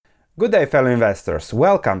Good day, fellow investors.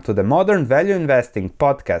 Welcome to the Modern Value Investing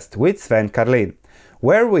podcast with Sven Karlin,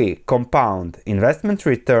 where we compound investment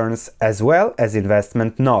returns as well as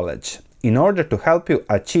investment knowledge in order to help you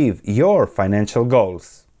achieve your financial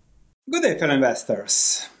goals. Good day, fellow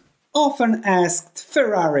investors. Often asked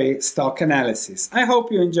Ferrari stock analysis. I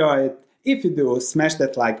hope you enjoy it. If you do, smash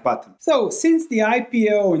that like button. So, since the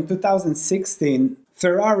IPO in 2016,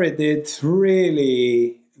 Ferrari did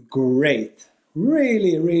really great.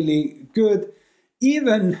 Really good.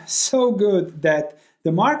 Even so good that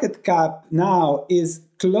the market cap now is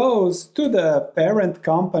close to the parent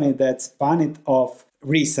company that spun it off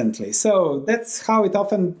recently. So that's how it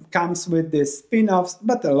often comes with these spin-offs,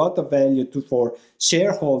 but a lot of value for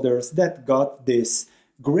shareholders that got this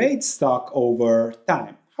great stock over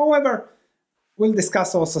time. However, we'll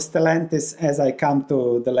discuss also Stellantis as I come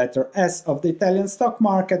to the letter S of the Italian stock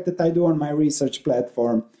market that I do on my research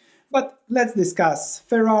platform. But let's discuss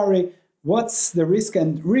Ferrari, what's the risk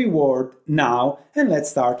and reward now, and let's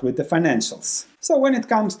start with the financials. So when it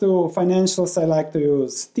comes to financials, I like to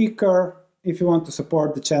use Ticker. If you want to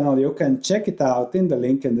support the channel, you can check it out in the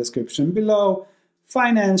link in the description below.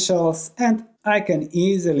 Financials, and I can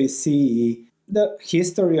easily see the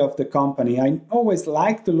history of the company. I always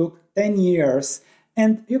like to look 10 years,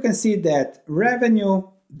 and you can see that revenue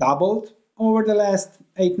doubled over the last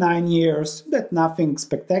 8-9 years. That nothing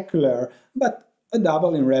spectacular, but a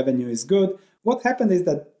double in revenue is good. What happened is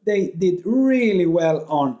that they did really well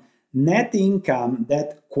on net income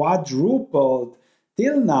that quadrupled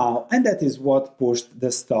till now, and that is what pushed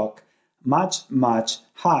the stock much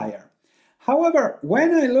higher. However,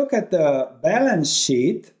 when I look at the balance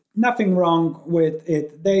sheet, nothing wrong with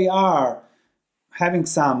it. They are having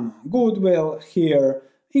some goodwill here,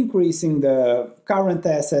 increasing the current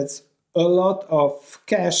assets, a lot of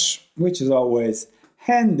cash, which is always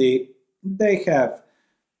handy. They have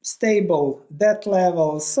stable debt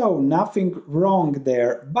levels, so nothing wrong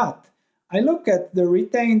there. But I look at the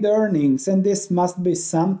retained earnings, and this must be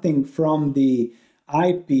something from the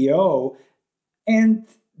IPO, and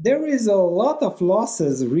there is a lot of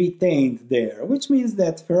losses retained there, which means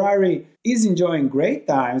that Ferrari is enjoying great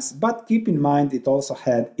times, but keep in mind it also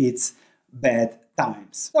had its bad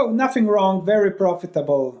times. So nothing wrong, very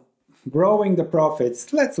profitable, growing the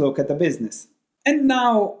profits. Let's look at the business. And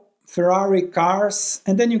now Ferrari cars,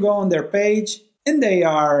 and then you go on their page, and they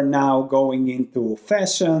are now going into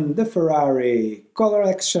fashion, the Ferrari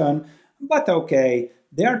collection, but okay,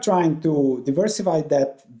 they are trying to diversify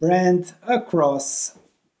that brand across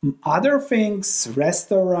other things,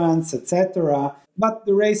 restaurants, etc. But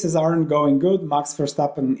the races aren't going good. Max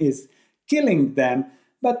Verstappen is killing them.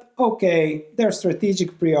 But okay, their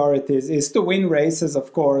strategic priorities is to win races,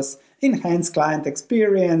 of course, enhance client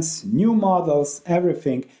experience, new models,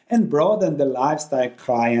 everything, and broaden the lifestyle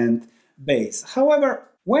client base. However,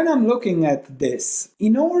 when I'm looking at this,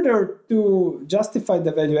 in order to justify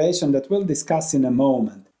the valuation that we'll discuss in a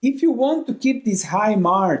moment, if you want to keep these high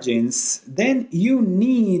margins, then you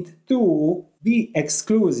need to be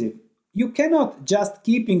exclusive. You cannot just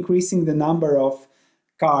keep increasing the number of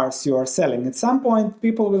cars you are selling. At some point,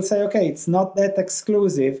 people will say, okay, it's not that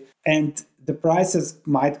exclusive, and the prices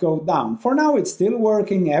might go down. For now, it's still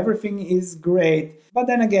working. Everything is great. But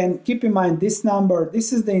then again, keep in mind this number.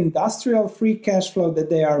 This is the industrial free cash flow that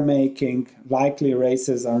they are making. Likely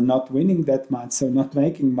races are not winning that much, so not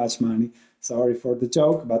making much money. Sorry for the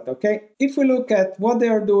joke, but okay. If we look at what they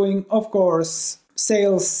are doing, of course,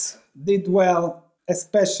 sales did well,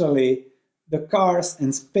 especially the cars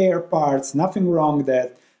and spare parts. Nothing wrong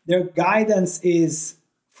that. Their guidance is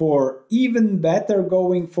for even better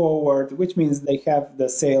going forward, which means they have the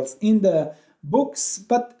sales in the books,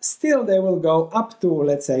 but still they will go up to,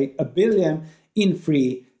 let's say, $1 billion in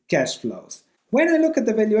free cash flows. When I look at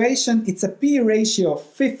the valuation, it's a P ratio of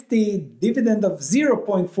 50, dividend of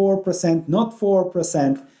 0.4%, not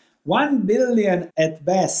 4%, 1 billion at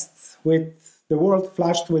best, with the world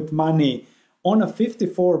flushed with money on a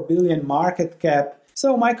 54 billion market cap.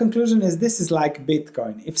 So my conclusion is this is like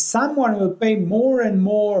Bitcoin. If someone will pay more and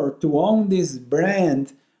more to own this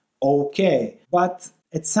brand, okay. But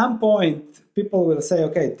at some point, people will say,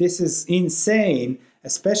 okay, this is insane,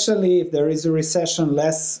 especially if there is a recession,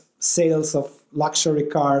 less sales of luxury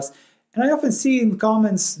cars. And I often see in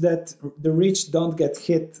comments that the rich don't get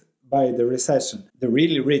hit by the recession. The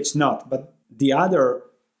really rich not, but the other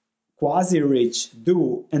quasi-rich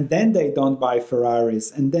do, and then they don't buy Ferraris,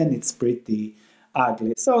 and then it's pretty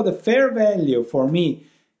ugly. So the fair value for me,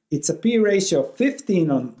 it's a P ratio of 15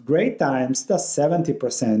 on great times, thus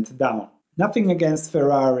 70% down. Nothing against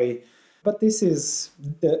Ferrari, but this is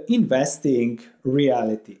the investing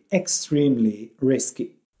reality, extremely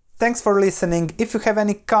risky. Thanks for listening. If you have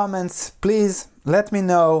any comments, please let me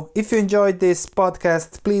know. If you enjoyed this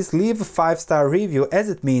podcast, please leave a 5-star review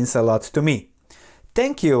as it means a lot to me.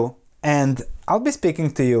 Thank you, and I'll be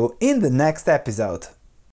speaking to you in the next episode.